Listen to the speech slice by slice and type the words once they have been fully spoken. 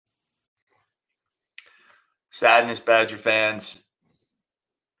Sadness, Badger fans.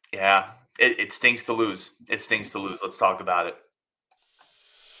 Yeah, it stinks to lose. It stinks to lose. Let's talk about it.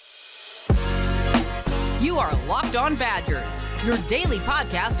 You are Locked On Badgers, your daily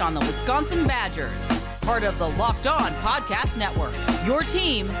podcast on the Wisconsin Badgers. Part of the Locked On Podcast Network, your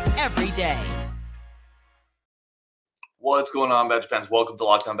team every day. What's going on, Badger fans? Welcome to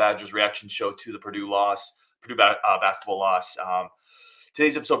Locked On Badgers reaction show to the Purdue basketball loss.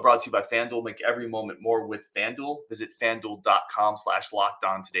 Today's episode brought to you by FanDuel. Make every moment more with FanDuel. Visit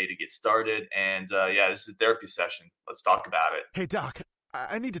FanDuel.com/lockedon today to get started. And this is a therapy session. Let's talk about it. Hey, Doc,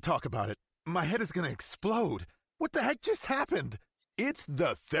 I need to talk about it. My head is going to explode. What the heck just happened? It's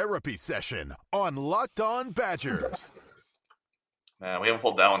the therapy session on Locked On Badgers. Man, we haven't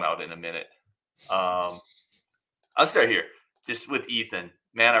pulled that one out in a minute. I'll start here. Just with Ethan.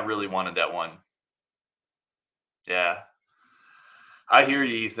 Man, I really wanted that one. Yeah. I hear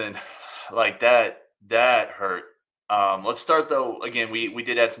you, Ethan. Like that hurt. Let's start though. Again, we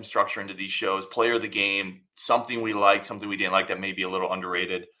did add some structure into these shows. Player of the game, something we liked, something we didn't like that may be a little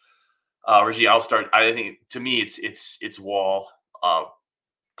underrated. Reggie, I'll start. I think to me it's Wall,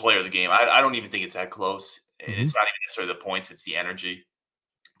 player of the game. I don't even think it's that close. Mm-hmm. It's not even necessarily the points, it's the energy.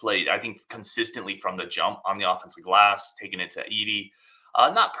 Played, I think, consistently from the jump on the offensive glass, taking it to Edey.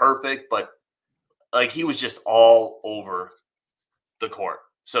 Not perfect, but like he was just all over the court.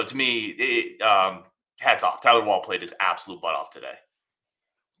 So to me, hats off. Tyler Wall played his absolute butt off today.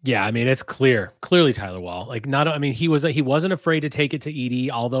 Yeah, I mean, it's clearly Tyler Wall. He wasn't afraid to take it to Edey,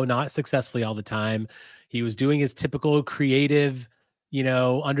 although not successfully all the time. He was doing his typical creative,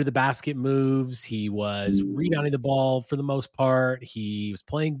 under the basket moves. He was rebounding the ball for the most part. He was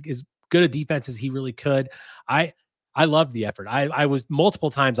playing as good a defense as he really could. I loved the effort. I was multiple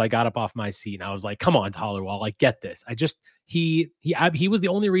times I got up off my seat and I was like, come on, Tyler Wall, like get this. He was the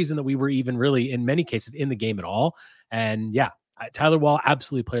only reason that we were even really in many cases in the game at all. And yeah, Tyler Wall,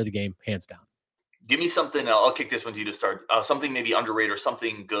 absolutely player of the game, hands down. Give me something. I'll kick this one to you to start. Something maybe underrated or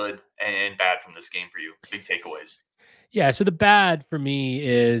something good and bad from this game for you. Big takeaways. Yeah, so the bad for me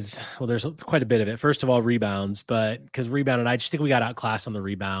is, there's quite a bit of it. First of all, rebounds, but because rebounded, I just think we got outclassed on the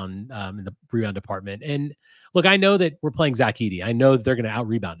rebound in the rebound department. And look, I know that we're playing Zach Edey. I know that they're going to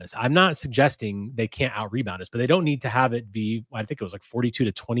out-rebound us. I'm not suggesting they can't out-rebound us, but they don't need to have it be, I think it was like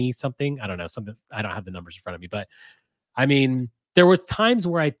 42-20 something. I don't know, something. I don't have the numbers in front of me, but I mean, there were times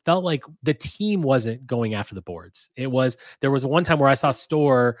where I felt like the team wasn't going after the boards. There was one time where I saw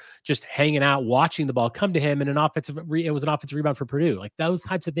Storr just hanging out, watching the ball come to him, and it was an offensive rebound for Purdue. Like those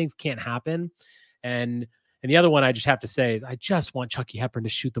types of things can't happen. And the other one I just have to say is I just want Chucky Hepburn to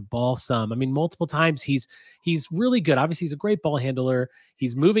shoot the ball some. I mean, multiple times he's really good. Obviously, he's a great ball handler.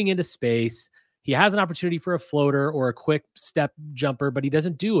 He's moving into space. He has an opportunity for a floater or a quick step jumper, but he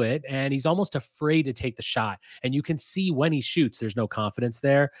doesn't do it. And he's almost afraid to take the shot. And you can see when he shoots, there's no confidence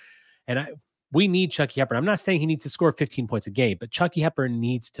there. And we need Chucky Hepburn. I'm not saying he needs to score 15 points a game, but Chucky Hepburn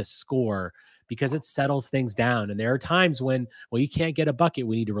needs to score because it settles things down. And there are times when, you can't get a bucket,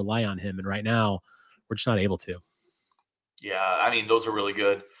 we need to rely on him. And right now, we're just not able to. Yeah, I mean, those are really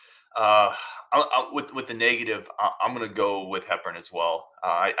good. With the negative, I'm going to go with Hepburn as well.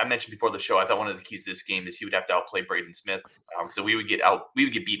 I mentioned before the show, I thought one of the keys to this game is he would have to outplay Braden Smith. So we would get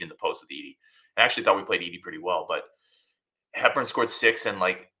beat in the post with Edey. I actually thought we played Edey pretty well, but Hepburn scored 6, and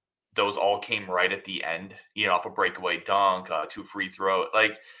like those all came right at the end. Off a breakaway dunk, 2 free throw.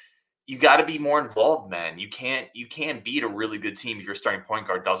 Like you got to be more involved, man. You can't beat a really good team if your starting point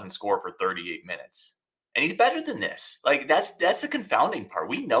guard doesn't score for 38 minutes. And he's better than this. Like that's the confounding part.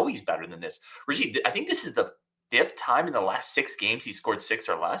 We know he's better than this. Rajiv, I think this is the 5th time in the last 6 games he scored 6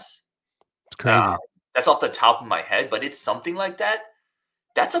 or less. It's crazy. That's off the top of my head, but it's something like that.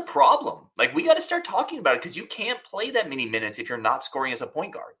 That's a problem. Like we got to start talking about it because you can't play that many minutes if you're not scoring as a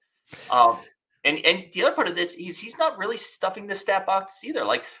point guard. And the other part of this is he's not really stuffing the stat box either.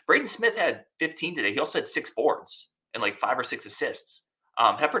 Like Braden Smith had 15 today. He also had 6 boards and like 5 or 6 assists.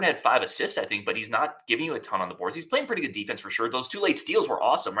 Hepburn had 5 assists, I think, but he's not giving you a ton on the boards. He's playing pretty good defense for sure. Those 2 late steals were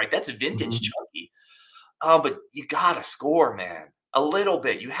awesome, right? That's vintage Chucky. But you got to score, man, a little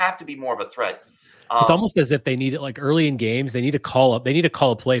bit. You have to be more of a threat. It's almost as if they need it like early in games. They need to call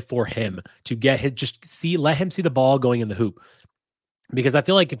a play for him to get let him see the ball going in the hoop. Because I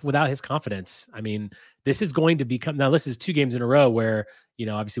feel like without his confidence, I mean, this is going to become, now this is 2 games in a row where,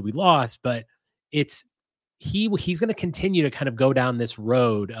 obviously we lost, but he's going to continue to kind of go down this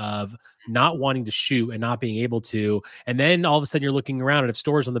road of not wanting to shoot and not being able to. And then all of a sudden you're looking around and if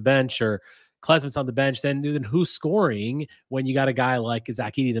Storr's on the bench or Klesmit's on the bench, then who's scoring when you got a guy like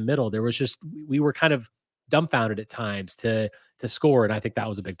Zach Edey in the middle? We were kind of dumbfounded at times to score. And I think that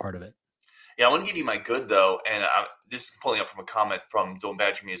was a big part of it. Yeah, I want to give you my good, though, and this is pulling up from a comment from Don't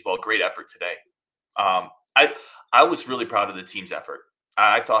Badger Me as well. Great effort today. I was really proud of the team's effort.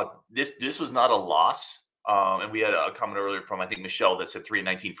 I thought this was not a loss. And we had a comment earlier from, I think, Michelle that said 3 and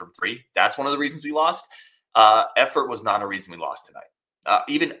 19 from 3. That's one of the reasons we lost. Effort was not a reason we lost tonight.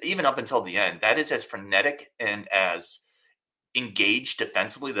 Even up until the end, that is as frenetic and as engaged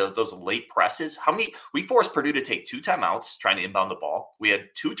defensively. Those late presses. We forced Purdue to take 2 timeouts trying to inbound the ball. We had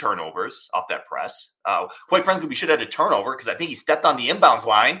 2 turnovers off that press. Quite frankly, we should have had a turnover because I think he stepped on the inbounds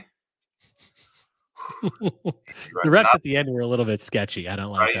line. The refs at the end were a little bit sketchy. I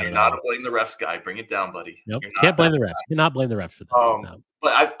don't like that. You're not to blame the refs, guy. Bring it down, buddy. Nope. Can't blame the refs. Cannot blame the refs for this. No.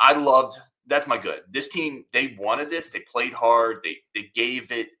 But I loved. That's my good. This team, they wanted this. They played hard. They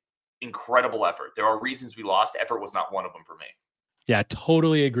gave it incredible effort. There are reasons we lost. Effort was not one of them for me. Yeah,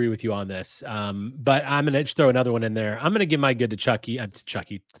 totally agree with you on this. But I'm going to just throw another one in there. I'm going to give my good to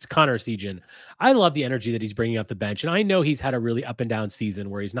It's Connor Sejan. I love the energy that he's bringing off the bench. And I know he's had a really up and down season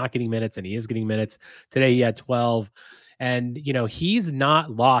where he's not getting minutes and he is getting minutes. Today he had 12. And, he's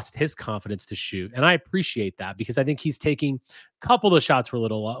not lost his confidence to shoot. And I appreciate that because I think he's taking a couple of the shots were a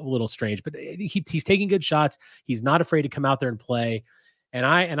little strange, but he's taking good shots. He's not afraid to come out there and play. And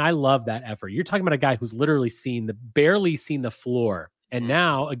I love that effort. You're talking about a guy who's literally barely seen the floor. And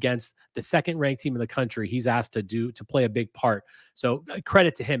now against the second ranked team in the country, he's asked to play a big part. So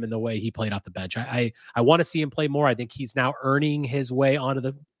credit to him in the way he played off the bench. I want to see him play more. I think he's now earning his way onto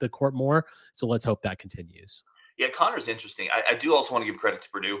the court more. So let's hope that continues. Yeah, Connor's interesting. I do also want to give credit to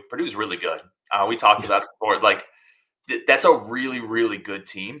Purdue. Purdue's really good. We talked about it before. Like that's a really, really good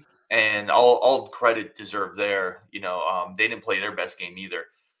team. And all credit deserved there. They didn't play their best game either.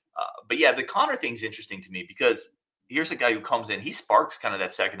 But yeah, the Connor thing's interesting to me because here's a guy who comes in. He sparks kind of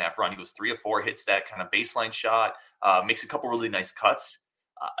that second half run. He goes 3 of 4, hits that kind of baseline shot, makes a couple really nice cuts.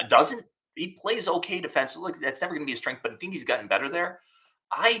 He plays okay defensively. That's never going to be a strength, but I think he's gotten better there.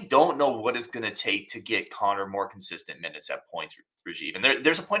 I don't know what it's going to take to get Connor more consistent minutes at points, Rajiv. And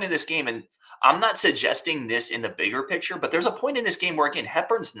there's a point in this game, and I'm not suggesting this in the bigger picture, but there's a point in this game where, again,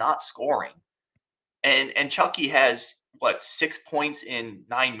 Hepburn's not scoring. And Chucky has, 6 points in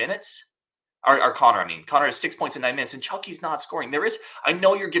 9 minutes? Or Connor has 6 points in 9 minutes, and Chucky's not scoring. I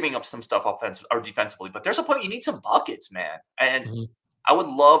know you're giving up some stuff offensive or defensively, but there's a point you need some buckets, man. And I would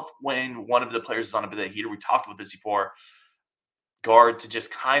love when one of the players is on a bit of a heater. We talked about this before. Guard to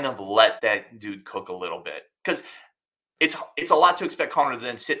just kind of let that dude cook a little bit because it's a lot to expect Connor to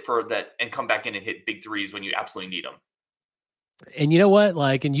then sit for that and come back in and hit big threes when you absolutely need them. And you know what?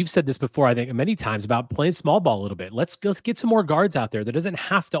 And you've said this before, I think many times about playing small ball a little bit. Let's get some more guards out there. That doesn't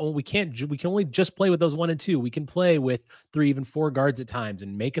have to. We can only just play with those 1 and 2. We can play with 3, even 4 guards at times,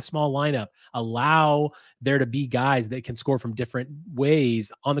 and make a small lineup. Allow there to be guys that can score from different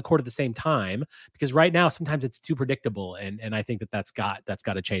ways on the court at the same time. Because right now, sometimes it's too predictable, and I think that's got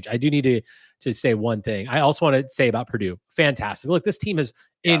to change. I do need to say one thing. I also want to say about Purdue, fantastic. Look, this team is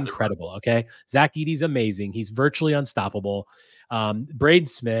incredible. Okay. Zach Edey's amazing. He's virtually unstoppable. Braden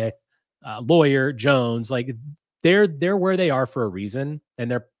Smith, Lawyer, Jones, they're where they are for a reason,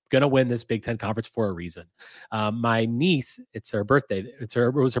 and they're going to win this Big Ten conference for a reason. My niece, it's her birthday. It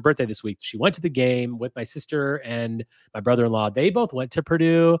was her birthday this week. She went to the game with my sister and my brother-in-law. They both went to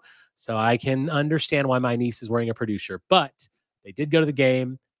Purdue. So I can understand why my niece is wearing a Purdue shirt, but they did go to the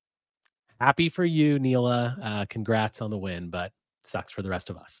game. Happy for you, Neela. Congrats on the win, but sucks for the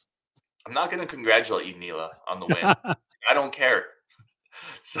rest of us. I'm not going to congratulate you, Neela, on the win. I don't care.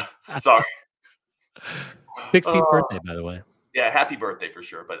 So, sorry. 16th birthday, by the way. Yeah, happy birthday for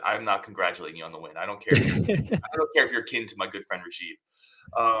sure. But I'm not congratulating you on the win. I don't care. I don't care if you're kin to my good friend Rajiv.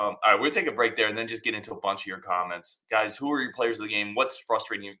 All right, we'll take a break there and then just get into a bunch of your comments, guys. Who are your players of the game? What's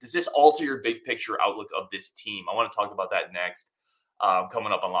frustrating you? Does this alter your big picture outlook of this team? I want to talk about that next.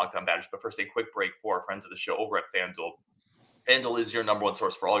 Coming up on Locked On Badgers. But first, a quick break for our friends of the show over at FanDuel. FanDuel is your number one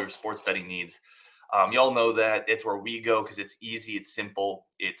source for all your sports betting needs. Y'all know that it's where we go because it's easy, it's simple,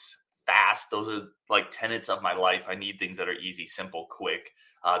 it's fast. Those are tenets of my life. I need things that are easy, simple, quick.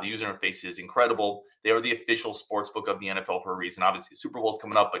 The user interface is incredible. They are the official sports book of the NFL for a reason. Obviously, Super Bowl's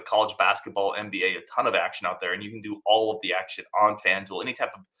coming up, but college basketball, NBA, a ton of action out there, and you can do all of the action on FanDuel. Any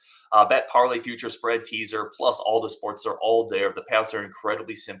type of bet, parlay, future, spread, teaser, plus all the sports are all there. The payouts are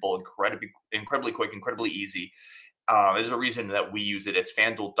incredibly simple, incredibly quick, incredibly easy. There's a reason that we use it. It's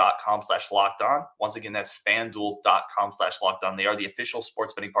FanDuel.com/lockedon. Once again, that's FanDuel.com/lockedon. They are the official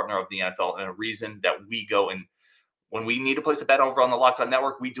sports betting partner of the NFL, and a reason that we go and when we need to place a bet over on the Locked On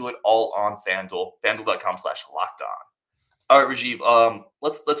Network, we do it all on FanDuel. FanDuel.com/lockedon. All right, Rajiv.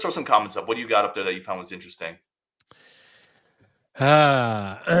 Let's throw some comments up. What do you got up there that you found was interesting?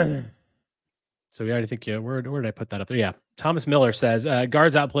 So we already think, where did I put that up there? Yeah. Thomas Miller says,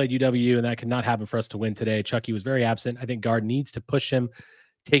 guards outplayed UW, and that could not happen for us to win today. Chucky was very absent. I think guard needs to push him,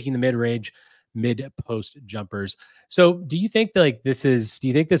 taking the mid-range, mid-post jumpers. So do you think that do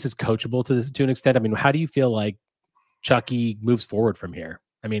you think this is coachable to an extent? I mean, how do you feel like Chucky moves forward from here?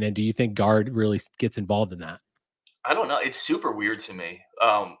 I mean, and do you think guard really gets involved in that? I don't know. It's super weird to me.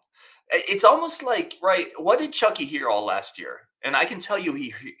 It's almost like, right, what did Chucky hear all last year? And I can tell you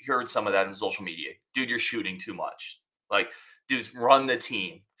he heard some of that in social media. Dude, you're shooting too much. Like, dudes, run the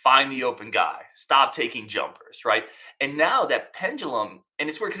team. Find the open guy. Stop taking jumpers, right? And now that pendulum, and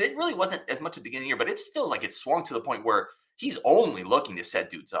it's weird because it really wasn't as much at the beginning of the year, but it feels like it's swung to the point where he's only looking to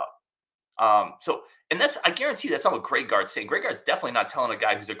set dudes up. And I guarantee that's not what Greg Gard's saying. Greg Gard's definitely not telling a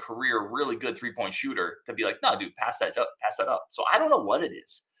guy who's a career really good 3-point shooter to be like, no, dude, pass that up. So I don't know what it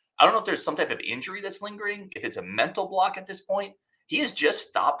is. I don't know if there's some type of injury that's lingering, if it's a mental block at this point. He has just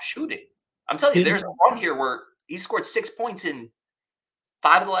stopped shooting. I'm telling you, there's one here where he scored 6 points in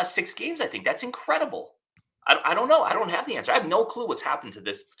 5 of the last 6 games, I think. That's incredible. I don't know. I don't have the answer. I have no clue what's happened to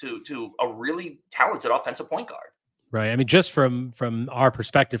this, to a really talented offensive point guard. Right. I mean, just from our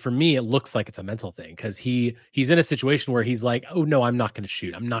perspective, for me, it looks like it's a mental thing because he's in a situation where he's like, oh, no, I'm not going to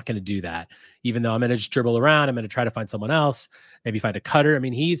shoot. I'm not going to do that. Even though I'm going to just dribble around, I'm going to try to find someone else, maybe find a cutter. I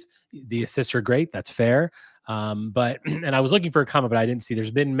mean, the assists are great. That's fair. But and I was looking for a comment, but I didn't see.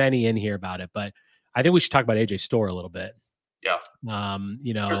 There's been many in here about it. But I think we should talk about AJ Storr a little bit. Yeah.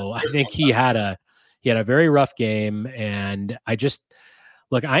 I think he had a very rough game, and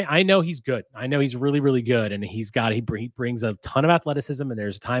look, I know he's good. I know he's really, really good. And he brings a ton of athleticism, and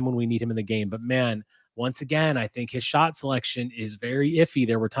there's a time when we need him in the game. But man, once again, I think his shot selection is very iffy.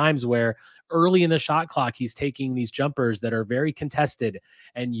 There were times where early in the shot clock, he's taking these jumpers that are very contested,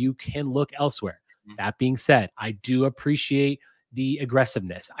 and you can look elsewhere. Mm-hmm. That being said, I do appreciate the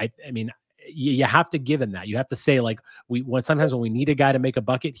aggressiveness. I mean, you have to give him that. You have to say, like, sometimes when we need a guy to make a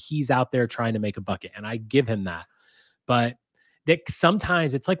bucket, he's out there trying to make a bucket, and I give him that. But that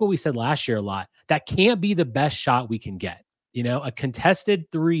sometimes it's like what we said last year a lot. That can't be the best shot we can get. A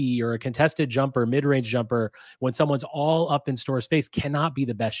contested 3 or a contested jumper, mid-range jumper, when someone's all up in Storr's face, cannot be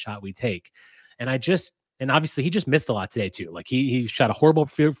the best shot we take. And obviously he just missed a lot today too. Like he shot a horrible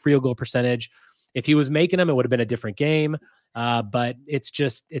field goal percentage. If he was making them, it would have been a different game. But it's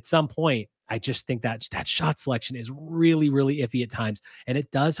just at some point, I just think that shot selection is really, really iffy at times, and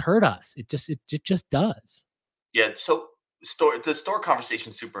it does hurt us. It just does. Yeah. So the Storr conversation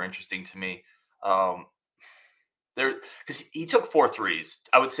is super interesting to me. Because he took 4 threes.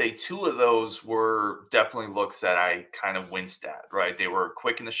 I would say 2 of those were definitely looks that I kind of winced at, right? They were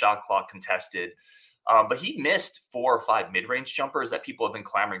quick in the shot clock, contested. But he missed 4 or 5 mid-range jumpers that people have been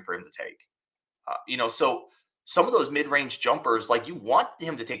clamoring for him to take. So some of those mid-range jumpers, like, you want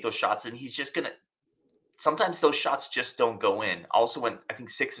him to take those shots, and he's just going to – sometimes those shots just don't go in. Also went, I think,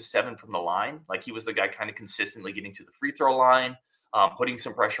 6 of 7 from the line. Like, he was the guy kind of consistently getting to the free throw line, putting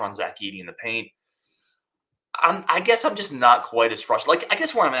some pressure on Zach Edey in the paint. I guess I'm just not quite as frustrated. Like, I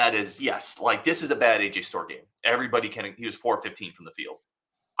guess where I'm at is, yes, like, this is a bad AJ Storr game. He was 4-15 from the field.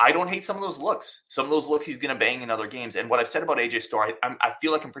 I don't hate some of those looks. Some of those looks he's going to bang in other games. And what I've said about AJ Storr, I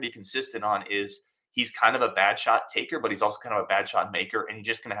feel like I'm pretty consistent on is he's kind of a bad shot taker, but he's also kind of a bad shot maker. And you're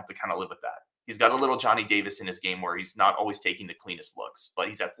just going to have to kind of live with that. He's got a little Johnny Davis in his game where he's not always taking the cleanest looks, but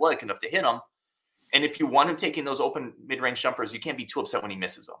he's athletic enough to hit them. And if you want him taking those open mid-range jumpers, you can't be too upset when he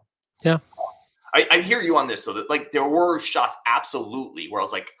misses them. Yeah. I hear you on this, though. That, like, there were shots absolutely where I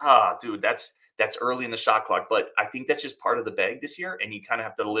was like, dude, that's early in the shot clock. But I think that's just part of the bag this year, and you kind of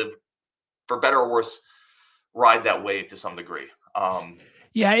have to live, for better or worse, ride that wave to some degree.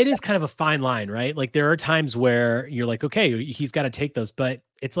 Yeah, it is kind of a fine line, right? Like, there are times where you're like, okay, he's got to take those, but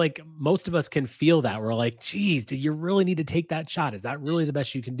it's like most of us can feel that. We're like, geez, do you really need to take that shot? Is that really the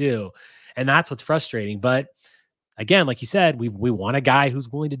best you can do? And that's what's frustrating. But again, like you said, we want a guy who's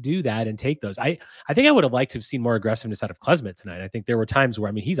willing to do that and take those. I think I would have liked to have seen more aggressiveness out of Klesmit tonight. I think there were times where,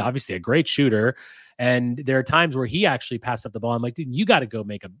 I mean, he's obviously a great shooter, and there are times where he actually passed up the ball. I'm like, dude, you got to go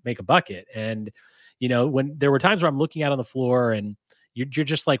make a bucket. And, when there were times where I'm looking out on the floor and you're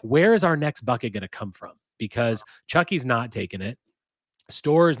just like, where is our next bucket going to come from? Because Chucky's not taking it.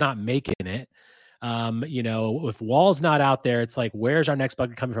 Storr is not making it. If Wall's not out there, it's like, where's our next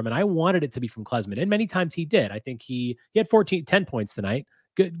bucket coming from? And I wanted it to be from Klesmit, and many times he did. I think he had 10 points tonight.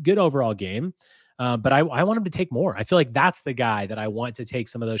 Good overall game. But I want him to take more. I feel like that's the guy that I want to take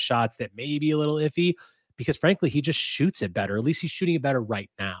some of those shots that may be a little iffy, because frankly, he just shoots it better. At least he's shooting it better right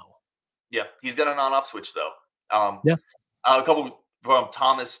now. Yeah. He's got an on-off switch though. A couple from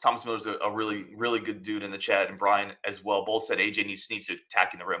Thomas Miller's a really, really good dude in the chat, and Brian as well. Both said AJ needs to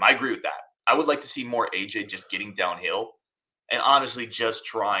attack in the rim. I agree with that. I would like to see more AJ just getting downhill and honestly just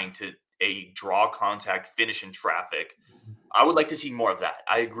trying to draw contact, finish in traffic. I would like to see more of that.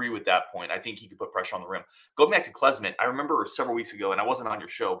 I agree with that point. I think he could put pressure on the rim. Going back to Klesmit, I remember several weeks ago, and I wasn't on your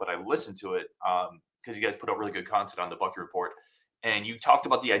show, but I listened to it because you guys put out really good content on the Bucky Report. And you talked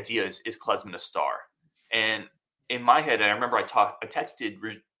about the idea, is Klesmit a star? And in my head, I remember I texted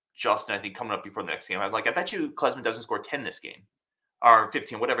Justin, I think, coming up before the next game. I'm like, I bet you Klesmit doesn't score 10 this game or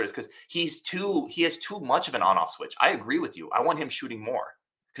 15, whatever it is, because he has too much of an on-off switch. I agree with you. I want him shooting more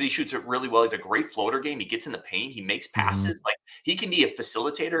because he shoots it really well. He's a great floater game. He gets in the paint. He makes passes. Like, he can be a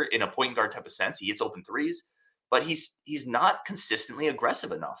facilitator in a point guard type of sense. He hits open threes, but he's not consistently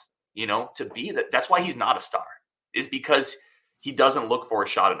aggressive enough, to be that. That's why he's not a star, is because he doesn't look for a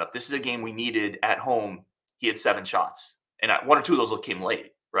shot enough. This is a game we needed at home. He had 7 shots, and 1 or 2 of those came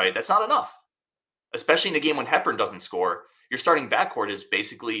late, right? That's not enough, especially in a game when Hepburn doesn't score. Your starting backcourt is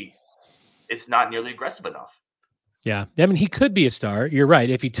basically, it's not nearly aggressive enough. Yeah. I mean, he could be a star. You're right.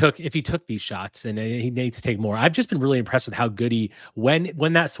 If he took these shots, and he needs to take more. I've just been really impressed with how good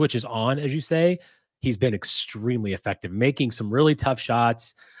when that switch is on, as you say, he's been extremely effective, making some really tough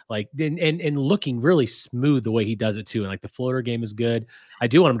shots, like, and looking really smooth the way he does it too. And like, the floater game is good. I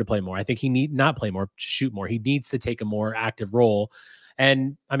do want him to play more. I think he need not play more, shoot more. He needs to take a more active role.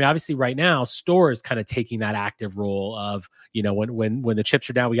 And I mean, obviously right now, Storr is kind of taking that active role of, when the chips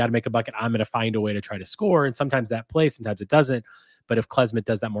are down, we got to make a bucket. I'm going to find a way to try to score. And sometimes that plays, sometimes it doesn't. But if Klesmit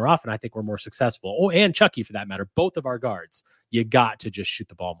does that more often, I think we're more successful. Oh, and Chucky for that matter, both of our guards, you got to just shoot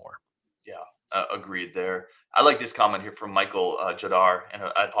the ball more. Yeah, agreed there. I like this comment here from Michael Jadar, and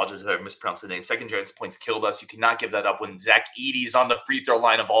I apologize if I mispronounced the name. Second chance points killed us. You cannot give that up when Zach Edey's on the free throw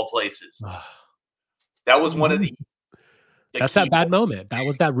line of all places. That was one of the That's that bad moment. That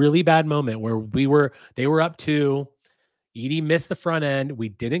was that really bad moment where they were up 2. Edey missed the front end. We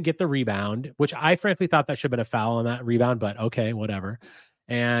didn't get the rebound, which I frankly thought that should have been a foul on that rebound, but okay, whatever.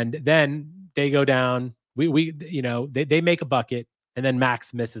 And then they go down. They make a bucket, and then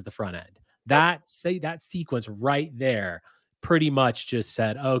Max misses the front end. That sequence right there pretty much just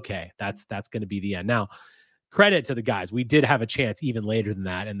said, okay, that's going to be the end. Now, credit to the guys. We did have a chance even later than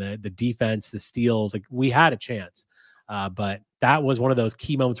that. And the defense, the steals, like, we had a chance. But that was one of those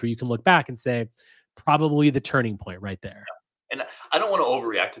key moments where you can look back and say, probably the turning point right there. And I don't want to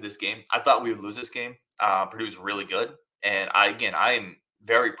overreact to this game. I thought we would lose this game. Purdue's really good. And I am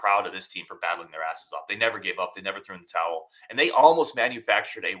very proud of this team for battling their asses off. They never gave up. They never threw in the towel. And they almost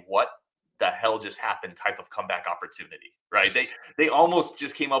manufactured a what the hell just happened type of comeback opportunity, right? They almost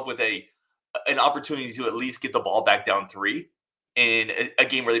just came up with an opportunity to at least get the ball back down 3 in a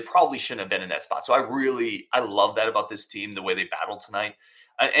game where they probably shouldn't have been in that spot. So I love that about this team, the way they battled tonight.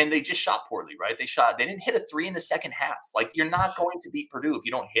 And they just shot poorly, right? They didn't hit a 3 in the second half. Like, you're not going to beat Purdue if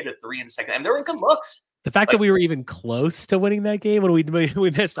you don't hit a 3 in the second half. And there were good looks. The fact that we were even close to winning that game when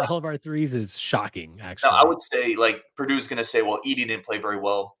we missed all of our threes is shocking, actually. Now, I would say, like, Purdue's going to say, well, Edey didn't play very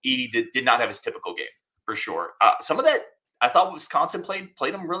well. Edey did not have his typical game, for sure. Some of that, I thought Wisconsin played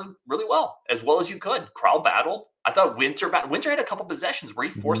him really, really well as you could. Crowd battled. I thought Winter had a couple possessions where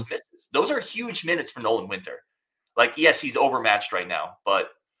he forced misses. Those are huge minutes for Nolan Winter. Like, yes, he's overmatched right now, but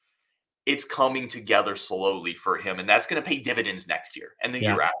it's coming together slowly for him, and that's going to pay dividends next year and the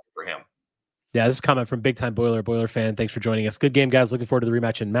year after for him. Yeah, this is a comment from Big Time Boiler fan. Thanks for joining us. Good game, guys. Looking forward to the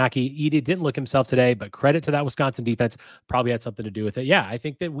rematch in Mackey. Edey didn't look himself today, but credit to that Wisconsin defense. Probably had something to do with it. Yeah, I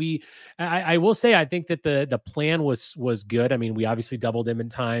think that I will say, I think that the plan was good. I mean, we obviously doubled him in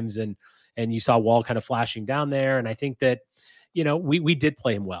times, and you saw Wall kind of flashing down there. And I think that, we did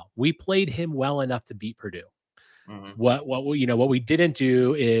play him well. We played him well enough to beat Purdue. What we didn't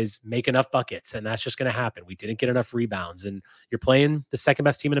do is make enough buckets, and that's just going to happen. We didn't get enough rebounds, and you're playing the second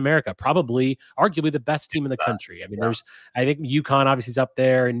best team in America, probably arguably the best team in the country. I mean, I think UConn obviously is up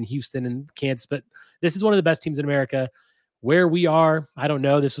there, and Houston and Kansas, but this is one of the best teams in America. Where we are, I don't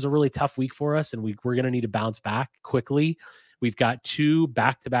know. This was a really tough week for us, and we're going to need to bounce back quickly. We've got 2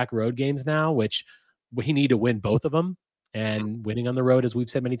 back-to-back road games now, which we need to win both of them. And winning on the road, as we've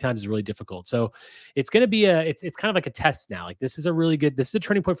said many times, is really difficult. So it's going to be it's kind of like a test now. Like, this is a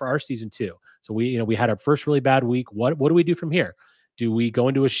turning point for our season too. So we had our first really bad week. What do we do from here? Do we go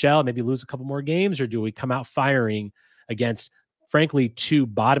into a shell, maybe lose a couple more games, or do we come out firing against, frankly, 2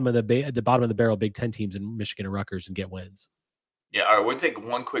 bottom of the barrel Big Ten teams in Michigan and Rutgers and get wins? Yeah, all right, we'll take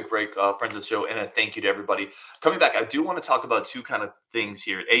one quick break, friends of the show, and a thank you to everybody. Coming back, I do want to talk about 2 kind of things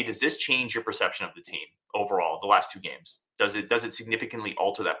here. A, does this change your perception of the team overall, the last 2 games? Does it significantly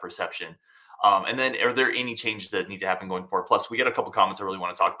alter that perception? And then are there any changes that need to happen going forward? Plus, we got a couple comments I really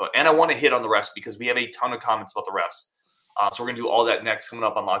want to talk about. And I want to hit on the refs because we have a ton of comments about the refs. So we're going to do all that next, coming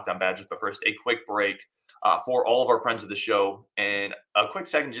up on Locked On Badgers. But first, a quick break for all of our friends of the show. And a quick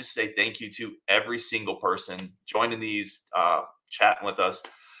second just to say thank you to every single person joining these, chatting with us.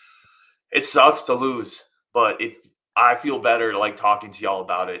 It sucks to lose, but I feel better like talking to y'all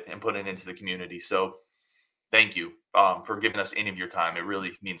about it and putting it into the community. So thank you for giving us any of your time. It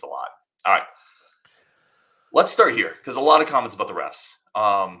really means a lot. All right. Let's start here because a lot of comments about the refs.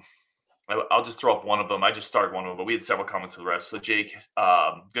 I'll just throw up one of them. I just started one of them, but we had several comments for the refs. So Jake,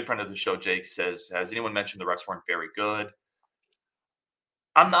 good friend of the show, Jake says, has anyone mentioned the refs weren't very good?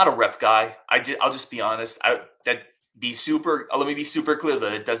 I'm not a ref guy. I'll just be honest. Let me be super clear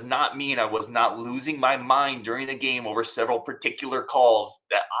that it does not mean I was not losing my mind during the game over several particular calls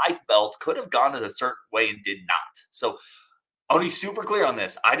that I felt could have gone in a certain way and did not. So I'll be super clear on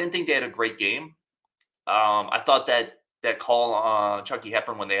this. I didn't think they had a great game. I thought that call on Chucky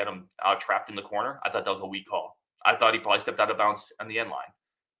Hepburn when they had him trapped in the corner, I thought that was a weak call. I thought he probably stepped out of bounds on the end line.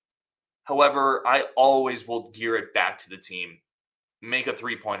 However, I always will gear it back to the team. Make a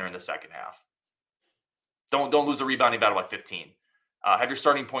three-pointer in the second half. Don't lose the rebounding battle by 15. Have your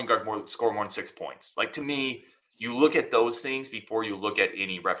starting point guard score more than 6 points. Like, to me, you look at those things before you look at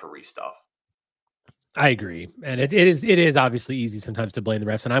any referee stuff. I agree. And it is obviously easy sometimes to blame the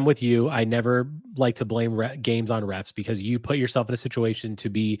refs. And I'm with you. I never like to blame games on refs because you put yourself in a situation to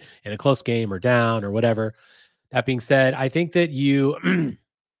be in a close game or down or whatever. That being said, I think that you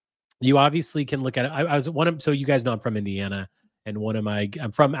obviously can look at it. So you guys know I'm from Indiana, and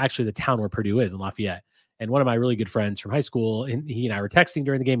I'm from actually the town where Purdue is in Lafayette. And one of my really good friends from high school, and he and I were texting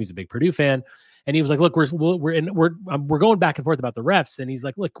during the game. He's a big Purdue fan. And he was like, look, we're going back and forth about the refs. And he's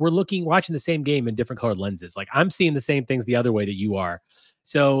like, look, we're watching the same game in different colored lenses. Like, I'm seeing the same things the other way that you are.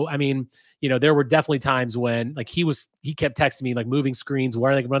 So, I mean, there were definitely times when like he kept texting me like moving screens.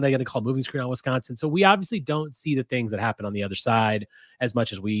 When are they going to call moving screen on Wisconsin? So we obviously don't see the things that happen on the other side as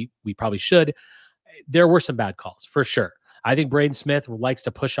much as we probably should. There were some bad calls for sure. I think Braden Smith likes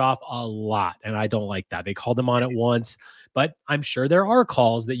to push off a lot, and I don't like that. They called him on it once, but I'm sure there are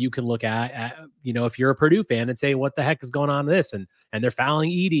calls that you can look at if you're a Purdue fan and say, what the heck is going on in this? And they're fouling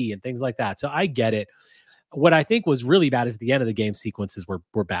Edey and things like that. So I get it. What I think was really bad is the end of the game sequences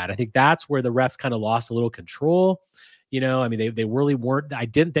were bad. I think that's where the refs kind of lost a little control. I mean, they really weren't. I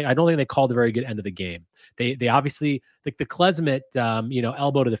don't think they called a very good end of the game. They obviously, like the Klesmit,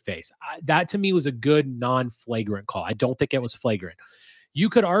 elbow to the face. That to me was a good non-flagrant call. I don't think it was flagrant. You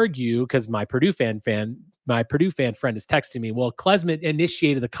could argue, because my Purdue fan friend is texting me, well, Klesmit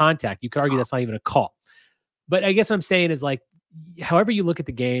initiated the contact. You could argue that's not even a call. But I guess what I'm saying is, like, however you look at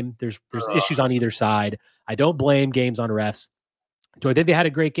the game, there's issues on either side. I don't blame games on refs. Do I think they had a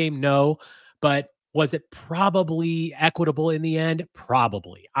great game? No. But was it probably equitable in the end?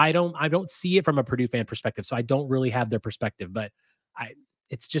 Probably. I don't see it from a Purdue fan perspective, so I don't really have their perspective. But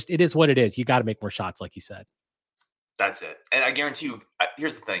it is what it is. You got to make more shots, like you said. That's it. And I guarantee you,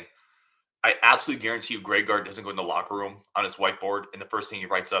 here's the thing. I absolutely guarantee you Greg Gard doesn't go in the locker room on his whiteboard, and the first thing he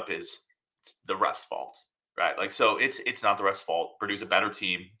writes up is it's the ref's fault, right? Like, so it's not the ref's fault. Purdue's a better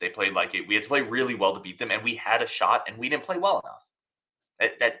team. They played like it. We had to play really well to beat them, and we had a shot, and we didn't play well enough.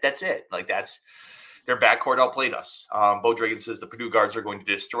 That's it. Like, that's their backcourt outplayed us. Bo Dragan says the Purdue guards are going to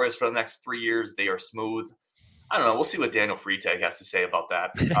destroy us for the next 3 years. They are smooth. I don't know. We'll see what Daniel Freitag has to say about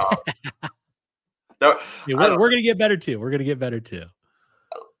that. We're going to get better too.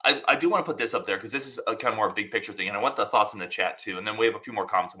 I do want to put this up there because this is a kind of more big picture thing, and I want the thoughts in the chat too. And then we have a few more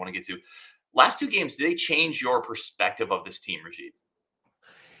comments I want to get to. Last two games, did they change your perspective of this team, Rajiv?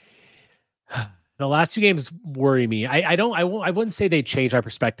 The last two games worry me. I wouldn't say they changed my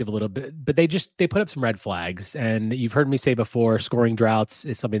perspective a little bit, but they put up some red flags. And you've heard me say before, scoring droughts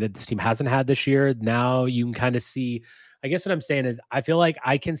is something that this team hasn't had this year. Now you can kind of see, I guess what I'm saying is I feel like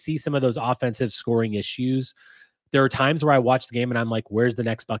I can see some of those offensive scoring issues. There are times where I watch the game and I'm like, where's the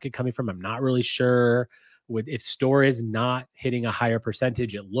next bucket coming from? I'm not really sure. If Store is not hitting a higher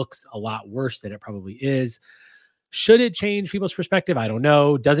percentage, it looks a lot worse than it probably is. Should it change people's perspective? I don't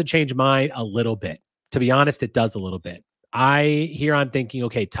know. Does it change mine? A little bit. To be honest, it does a little bit. I'm thinking,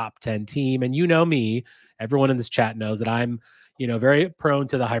 okay, top 10 team. And you know me, everyone in this chat knows that I'm, very prone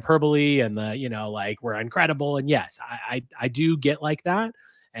to the hyperbole and the, like we're incredible. And yes, I do get like that.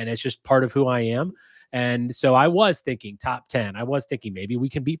 And it's just part of who I am. And so I was thinking top 10. I was thinking maybe we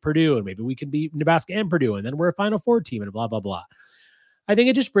can beat Purdue and maybe we can beat Nebraska and Purdue. And then we're a Final Four team and blah, blah, blah. I think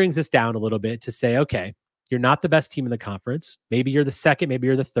it just brings us down a little bit to say, okay, you're not the best team in the conference. Maybe you're the second, maybe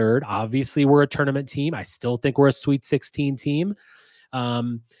you're the third. Obviously, we're a tournament team. I still think we're a Sweet 16 team.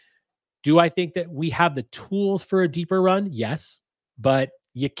 Do I think that we have the tools for a deeper run? Yes. But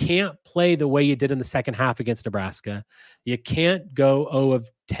You can't play the way you did in the second half against Nebraska. You can't go 0 of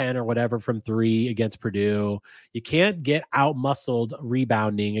 10 or whatever from 3 against Purdue. You can't get out-muscled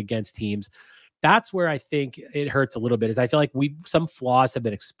rebounding against teams. That's where I think it hurts a little bit, is I feel like some flaws have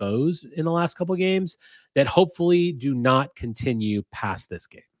been exposed in the last couple of games that hopefully do not continue past this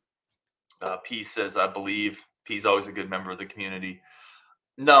game. P says, I believe. P's always a good member of the community.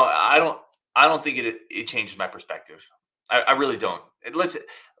 No, I don't think it changes my perspective. I really don't. Listen,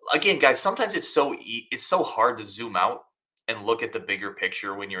 again, guys, sometimes it's so hard to zoom out and look at the bigger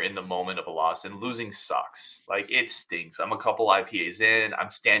picture when you're in the moment of a loss, and losing sucks. Like, it stinks. I'm a couple IPAs in. I'm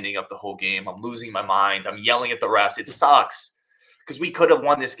standing up the whole game. I'm losing my mind. I'm yelling at the refs. It sucks because we could have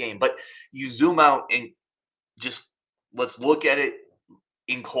won this game. But you zoom out and just let's look at it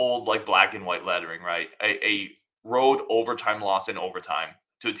in cold, like black and white lettering, right? A road overtime loss in overtime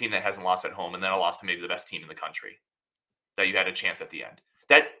to a team that hasn't lost at home, and then a loss to maybe the best team in the country that you had a chance at the end.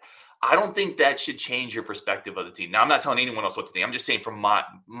 That I don't think that should change your perspective of the team. Now, I'm not telling anyone else what to think. I'm just saying, from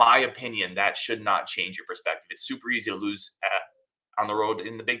my opinion, that should not change your perspective. It's super easy to lose on the road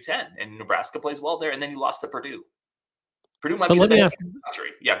in the Big Ten, and Nebraska plays well there, and then you lost to Purdue. Purdue might be the best team in the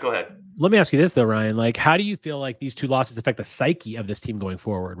country. Yeah, go ahead. Let me ask you this, though, Ryan. Like, how do you feel like these two losses affect the psyche of this team going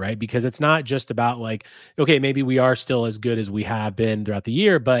forward, right? Because it's not just about like, okay, maybe we are still as good as we have been throughout the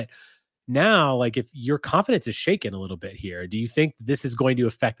year, but now, like, if your confidence is shaken a little bit here, do you think this is going to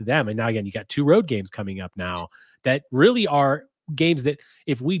affect them? And now, again, you got 2 road games coming up now that really are games that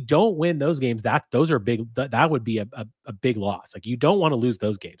if we don't win those games, those are big. That would be a big loss. Like, you don't want to lose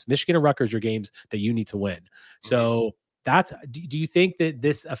those games. Michigan and Rutgers are games that you need to win. So do you think that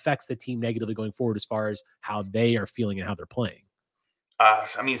this affects the team negatively going forward as far as how they are feeling and how they're playing?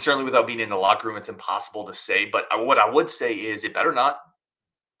 I mean, certainly without being in the locker room, it's impossible to say. But what I would say is it better not.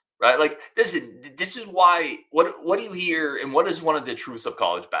 Right? Like, this is why, what do you hear, and what is one of the truths of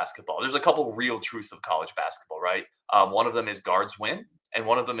college basketball? There's a couple real truths of college basketball, right? One of them is guards win, and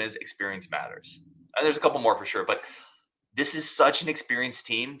one of them is experience matters. And there's a couple more for sure, but this is such an experienced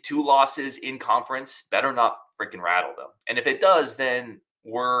team. 2 losses in conference better not freaking rattle them. And if it does, then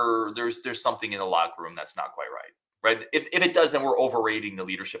there's something in the locker room that's not quite right. Right. If it does, then we're overrating the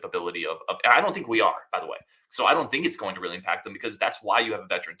leadership ability of I don't think we are, by the way. So I don't think it's going to really impact them, because that's why you have a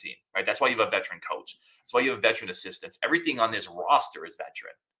veteran team, right? That's why you have a veteran coach. That's why you have veteran assistants. Everything on this roster is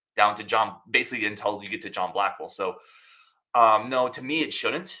veteran, down to John, basically until you get to John Blackwell. So no, to me, it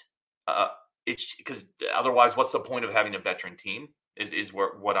shouldn't. It's because otherwise, what's the point of having a veteran team is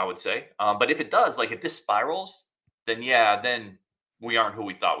what I would say. But if it does, like, if this spirals, then then we aren't who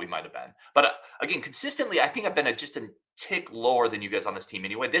we thought we might have been. But again, consistently, I think I've been just a tick lower than you guys on this team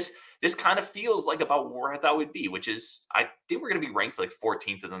anyway. This kind of feels like about where I thought we'd be, which is, I think we're going to be ranked like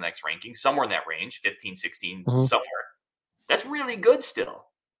 14th in the next ranking, somewhere in that range, 15, 16, somewhere. That's really good still.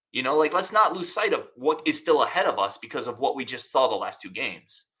 You know, like, let's not lose sight of what is still ahead of us because of what we just saw the last 2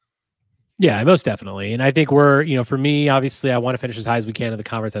 games. Yeah, most definitely. And I think we're, for me, obviously, I want to finish as high as we can in the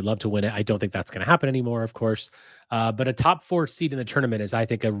conference. I'd love to win it. I don't think that's going to happen anymore, of course. But a top 4 seed in the tournament is, I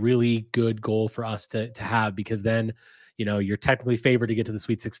think, a really good goal for us to have, because then, you're technically favored to get to the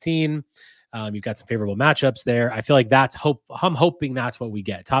Sweet 16. You've got some favorable matchups there. I feel like I'm hoping that's what we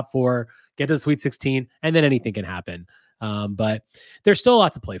get. Top 4, get to the Sweet 16, and then anything can happen. But there's still a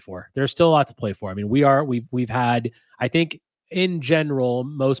lot to play for. I mean, we've had, I think, in general,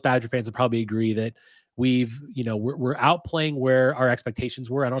 most Badger fans would probably agree that we're outplaying where our expectations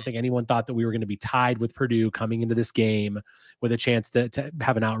were. I don't think anyone thought that we were going to be tied with Purdue coming into this game with a chance to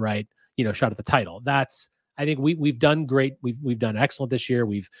have an outright, shot at the title. I think we've done great. We've done excellent this year.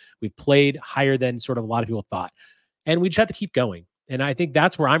 We've played higher than sort of a lot of people thought, and we just have to keep going. And I think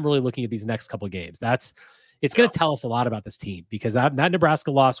that's where I'm really looking at these next couple of games. It's going to tell us a lot about this team, because that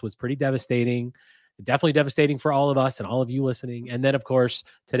Nebraska loss was pretty devastating. Definitely devastating for all of us and all of you listening. And then, of course,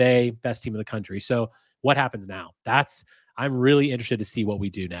 today, best team in the country. So what happens now? I'm really interested to see what we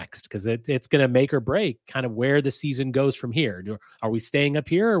do next, because it's going to make or break kind of where the season goes from here. Are we staying up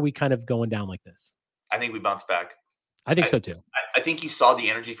here, or are we kind of going down like this? I think we bounce back. I think so too. I think you saw the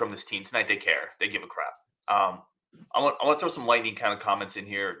energy from this team tonight. They care. They give a crap. I want to throw some lightning kind of comments in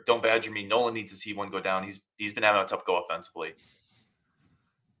here. Don't badger me. Nolan needs to see one go down. He's been having a tough go offensively.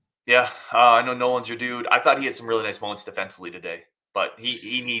 Yeah, I know Nolan's your dude. I thought he had some really nice moments defensively today, but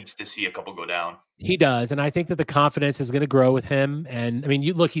he needs to see a couple go down. He does, and I think that the confidence is going to grow with him. And I mean,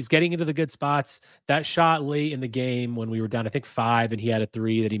 he's getting into the good spots. That shot late in the game when we were down, I think 5, and he had a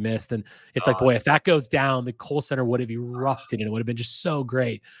 3 that he missed. And it's like, boy, if that goes down, the Kohl Center would have erupted, and it would have been just so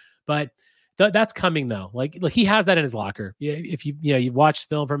great. But that's coming though. Like he has that in his locker. If you watch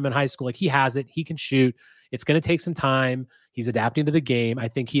film from him in high school, like he has it. He can shoot. It's going to take some time. He's adapting to the game. I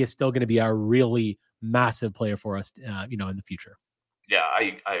think he is still going to be a really massive player for us, in the future. Yeah,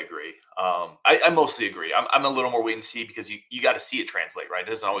 I agree. I mostly agree. I'm a little more wait and see because you got to see it translate, right? It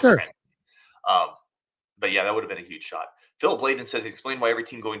doesn't always translate. But yeah, that would have been a huge shot. Philip Bladen says, explain why every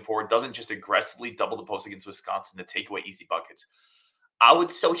team going forward doesn't just aggressively double the post against Wisconsin to take away easy buckets. I want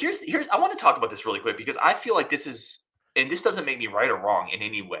to talk about this really quick because I feel like this is, and this doesn't make me right or wrong in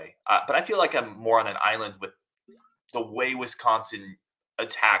any way, but I feel like I'm more on an island with the way Wisconsin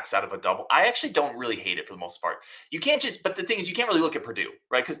attacks out of a double. I actually don't really hate it for the most part. You can't just, but the thing is, you can't really look at Purdue,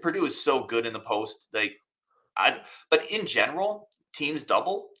 right? Because Purdue is so good in the post. But in general, teams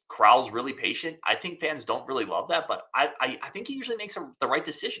double. Crowell's really patient. I think fans don't really love that, but I think he usually makes the right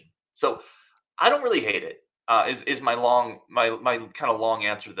decision. So I don't really hate it. Is my kind of long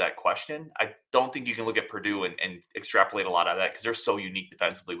answer to that question. I don't think you can look at Purdue and extrapolate a lot out of that because they're so unique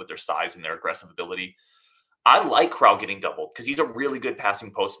defensively with their size and their aggressive ability. I like Crowell getting doubled because he's a really good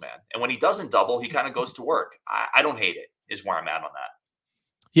passing postman. And when he doesn't double, he kind of goes to work. I don't hate it, is where I'm at on that.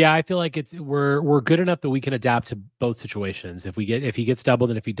 Yeah, I feel like we're good enough that we can adapt to both situations. If he gets doubled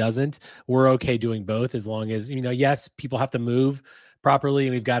and if he doesn't, we're okay doing both as long as, yes, people have to move properly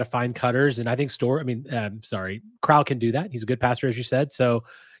and we've got to find cutters. And I think Crowell can do that. He's a good passer, as you said. So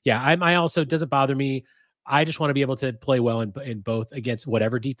yeah, I also, it doesn't bother me. I just want to be able to play well in both against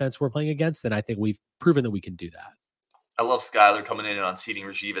whatever defense we're playing against. And I think we've proven that we can do that. I love Skyler coming in and unseating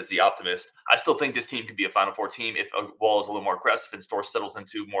Rajiv as the optimist. I still think this team could be a Final Four team if Wall is a little more aggressive and Storr settles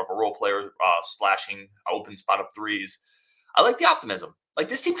into more of a role player, slashing, open spot up threes. I like the optimism. Like,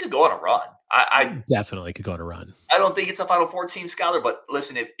 this team could go on a run. I definitely could go on a run. I don't think it's a Final Four team, Skyler, but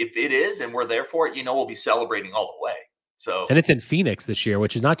listen, if it is and we're there for it, we'll be celebrating all the way. So, and it's in Phoenix this year,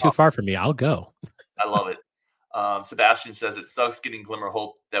 which is not too far from me. I'll go. I love it. Sebastian says it sucks getting glimmer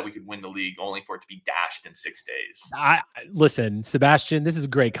hope that we could win the league only for it to be dashed in 6 days. Listen, Sebastian, this is a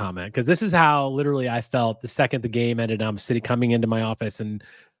great comment because this is how literally I felt the second the game ended. I'm coming into my office and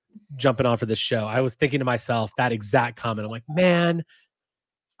jumping on for this show. I was thinking to myself that exact comment. I'm like, man,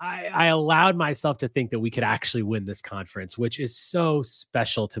 I allowed myself to think that we could actually win this conference, which is so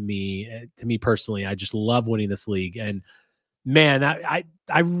special to me personally. I just love winning this league. And man,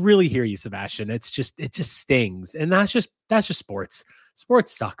 I really hear you, Sebastian. It just stings. And that's just sports.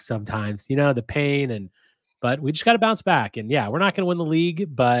 Sports sucks sometimes, the pain, but we just got to bounce back. And yeah, we're not going to win the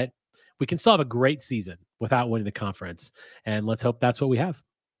league, but we can still have a great season without winning the conference. And let's hope that's what we have.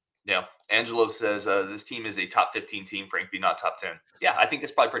 Yeah. Angelo says this team is a top 15 team, frankly, not top 10. Yeah, I think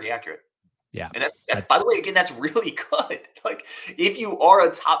that's probably pretty accurate. Yeah. And that's by the way, again, that's really good. Like, if you are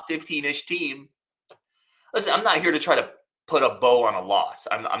a top 15-ish team, listen, I'm not here to try to put a bow on a loss.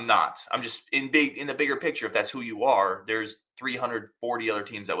 I'm not. I'm just in the bigger picture. If that's who you are, there's 340 other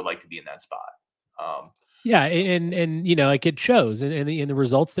teams that would like to be in that spot. Yeah, and like it shows in the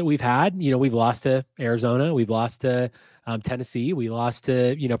results that we've had. We've lost to Arizona, we've lost to Tennessee, we lost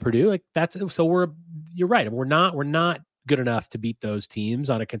to Purdue. Like you're right. We're not good enough to beat those teams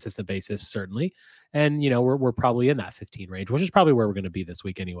on a consistent basis, certainly. And we're probably in that 15 range, which is probably where we're going to be this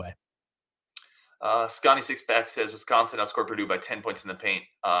week anyway. Scotty Sixpack says Wisconsin outscored Purdue by 10 points in the paint,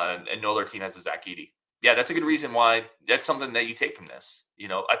 and no other team has a Zach Edey. Yeah, that's a good reason why. That's something that you take from this.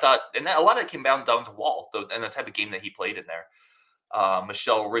 I thought, and that a lot of it came down to Wall, and the type of game that he played in there.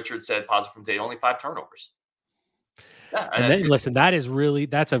 Michelle Richards said positive from today, only 5 turnovers. Yeah, and then, listen,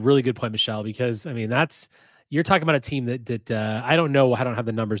 that's a really good point, Michelle, because you're talking about a team that I don't know. I don't have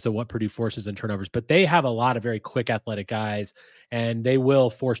the numbers of what Purdue forces in turnovers, but they have a lot of very quick athletic guys and they will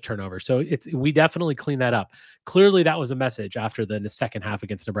force turnovers. So we definitely clean that up. Clearly that was a message after the second half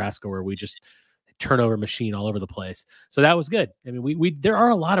against Nebraska where we just turnover machine all over the place. So that was good. There are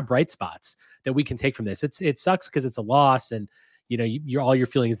a lot of bright spots that we can take from this. It sucks because it's a loss and all you're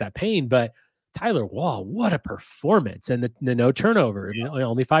feeling is that pain, but Tyler Wall, what a performance. And the no turnover,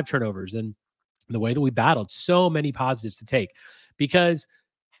 only 5 turnovers. And the way that we battled, so many positives to take, because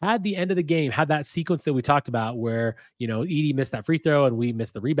had the end of the game, had that sequence that we talked about where, Edey missed that free throw and we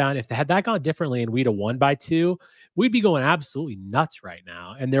missed the rebound. If had that gone differently and we'd have won by 2, we'd be going absolutely nuts right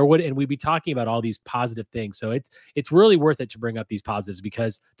now. And we'd be talking about all these positive things. So it's really worth it to bring up these positives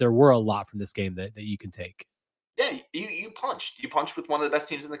because there were a lot from this game that you can take. Yeah, you punched with one of the best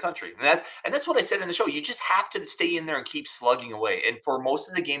teams in the country. And that's what I said in the show. You just have to stay in there and keep slugging away. And for most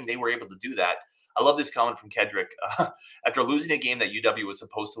of the game, they were able to do that. I love this comment from Kedrick. After losing a game that UW was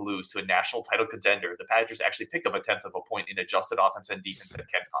supposed to lose to a national title contender, the Badgers actually picked up a 10th of a point in adjusted offense and defense at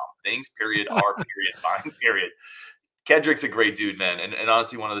KenPom. Things, period, are, period, fine, period. Kedrick's a great dude, man, and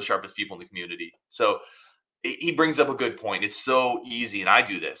honestly one of the sharpest people in the community. So he brings up a good point. It's so easy, and I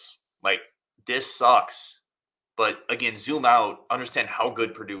do this. Like, this sucks. But again, zoom out, understand how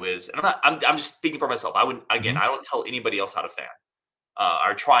good Purdue is. And I'm just speaking for myself. I wouldn't, again, I don't tell anybody else how to fan.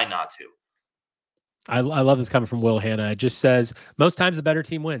 Or try not to. I love this coming from Will Hanna. It just says most times the better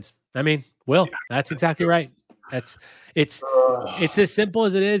team wins. I mean, Will, that's exactly right. It's as simple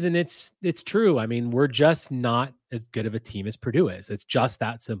as it is, and it's true. I mean, we're just not as good of a team as Purdue is. It's just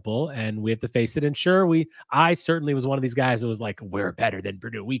that simple, and we have to face it. And sure, I certainly was one of these guys who was like, we're better than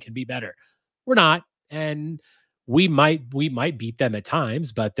Purdue. We can be better. We're not, and we might beat them at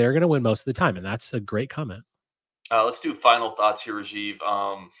times, but they're going to win most of the time, and that's a great comment. Let's do final thoughts here, Rajiv.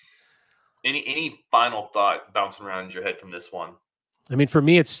 Any final thought bouncing around in your head from this one? I mean, for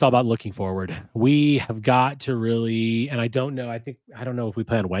me, it's just all about looking forward. We have got to really, and I don't know if we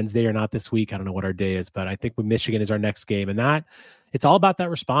play on Wednesday or not this week. I don't know what our day is, but I think Michigan is our next game. And it's all about that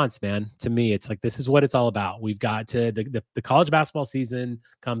response, man. To me, it's like, this is what it's all about. We've got to, the college basketball season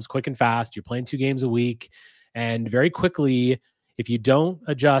comes quick and fast. You're playing 2 games a week. And very quickly, if you don't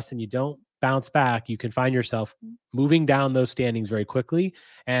adjust and you don't bounce back, you can find yourself moving down those standings very quickly.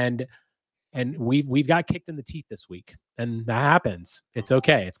 And we've got kicked in the teeth this week, and that happens. It's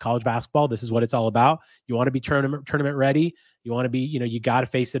okay. It's college basketball. This is what it's all about. You want to be tournament ready. You want to be, you got to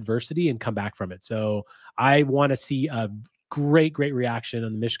face adversity and come back from it. So I want to see a great reaction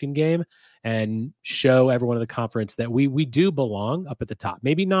on the Michigan game and show everyone in the conference that we do belong up at the top.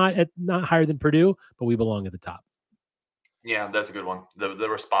 Maybe not higher than Purdue, but we belong at the top. Yeah, that's a good one. The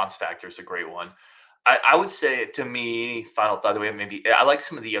response factor is a great one. I would say, to me, any final thought that we have, maybe I like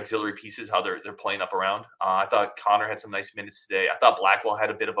some of the auxiliary pieces, how they're playing up around. I thought Connor had some nice minutes today. I thought Blackwell had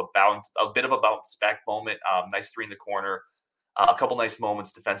a bit of a bounce back moment. Nice 3 in the corner, a couple nice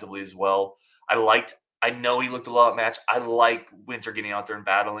moments defensively as well. I know he looked a lot match. I like Winter getting out there and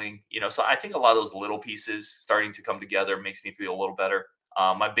battling. So I think a lot of those little pieces starting to come together makes me feel a little better.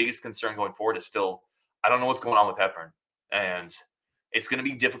 My biggest concern going forward is still, I don't know what's going on with Hepburn, and it's going to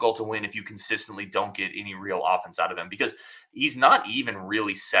be difficult to win if you consistently don't get any real offense out of him, because he's not even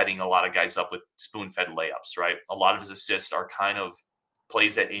really setting a lot of guys up with spoon-fed layups, right? A lot of his assists are kind of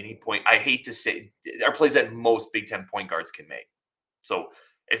plays at any point. I hate to say, are plays that most Big Ten point guards can make. So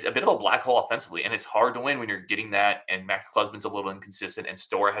it's a bit of a black hole offensively, and it's hard to win when you're getting that, and Max Klusman's a little inconsistent, and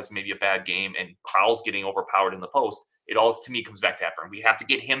Stora has maybe a bad game, and Crowell's getting overpowered in the post. It all, to me, comes back to Hepburn. We have to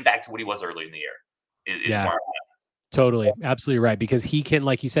get him back to what he was early in the year. Yeah. Totally. Absolutely right. Because he can,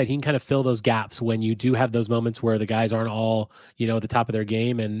 like you said, he can kind of fill those gaps when you do have those moments where the guys aren't all, at the top of their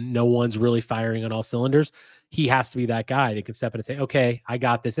game and no one's really firing on all cylinders. He has to be that guy that can step in and say, okay, I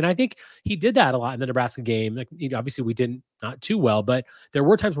got this. And I think he did that a lot in the Nebraska game. Like, obviously we didn't, not too well, but there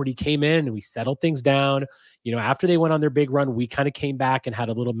were times where he came in and we settled things down. After they went on their big run, we kind of came back and had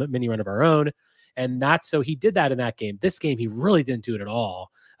a little mini run of our own. And so he did that in that game. This game, he really didn't do it at all,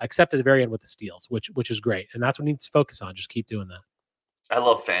 except at the very end with the steals, which is great. And that's what he needs to focus on. Just keep doing that. I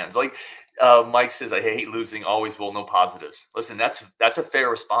love fans. Like Mike says, I hate losing, always will, no positives. Listen, that's a fair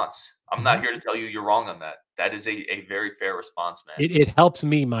response. I'm not here to tell you you're wrong on that. That is a very fair response, man. It helps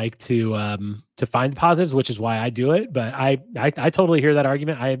me, Mike, to find positives, which is why I do it. But I totally hear that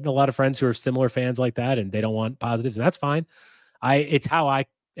argument. I have a lot of friends who are similar fans like that, and they don't want positives, and that's fine. It's how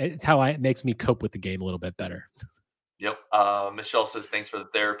it makes me cope with the game a little bit better. Yep. Michelle says, thanks for the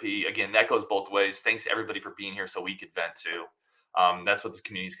therapy. Again, that goes both ways. Thanks everybody for being here so we could vent too. That's what this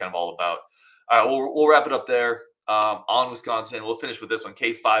community is kind of all about. All right, we'll wrap it up there. On Wisconsin, we'll finish with this one.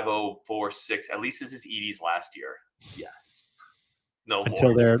 K5046. At least this is Edie's last year. Yes. No Until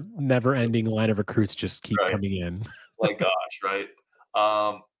more. their never-ending line of recruits just keep coming in. My gosh, right?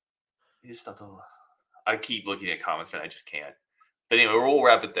 I keep looking at comments, man. I just can't. But anyway, we'll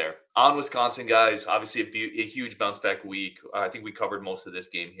wrap it there. On Wisconsin, guys, obviously a huge bounce back week. I think we covered most of this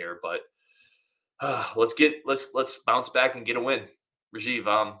game here, but let's bounce back and get a win.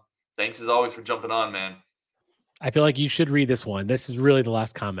 Rajiv, thanks as always for jumping on, man. I feel like you should read this one. This is really the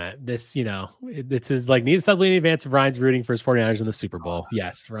last comment. This is like needs something in advance of Ryan's rooting for his 49ers in the Super Bowl.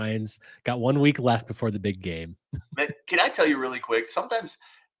 Yes, Ryan's got 1 week left before the big game. Man, can I tell you really quick? Sometimes,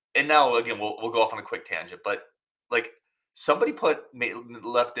 and now again, we'll go off on a quick tangent, but like somebody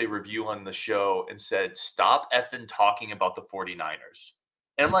left a review on the show and said, "Stop effing talking about the 49ers."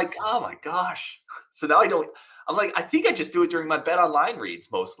 And I'm like, oh my gosh. So now I'm like, I think I just do it during my Bet Online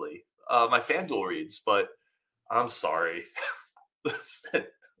reads mostly, my FanDuel reads, but I'm sorry. I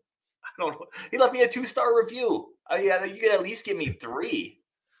don't know. He left me a 2-star review. You could at least give me 3.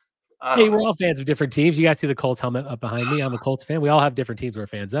 Hey, we're all fans of different teams. You guys see the Colts helmet up behind me. I'm a Colts fan. We all have different teams we're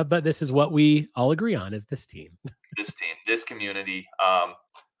fans of, but this is what we all agree on is this team. This community.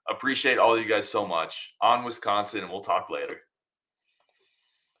 Appreciate all you guys so much. On Wisconsin, and we'll talk later.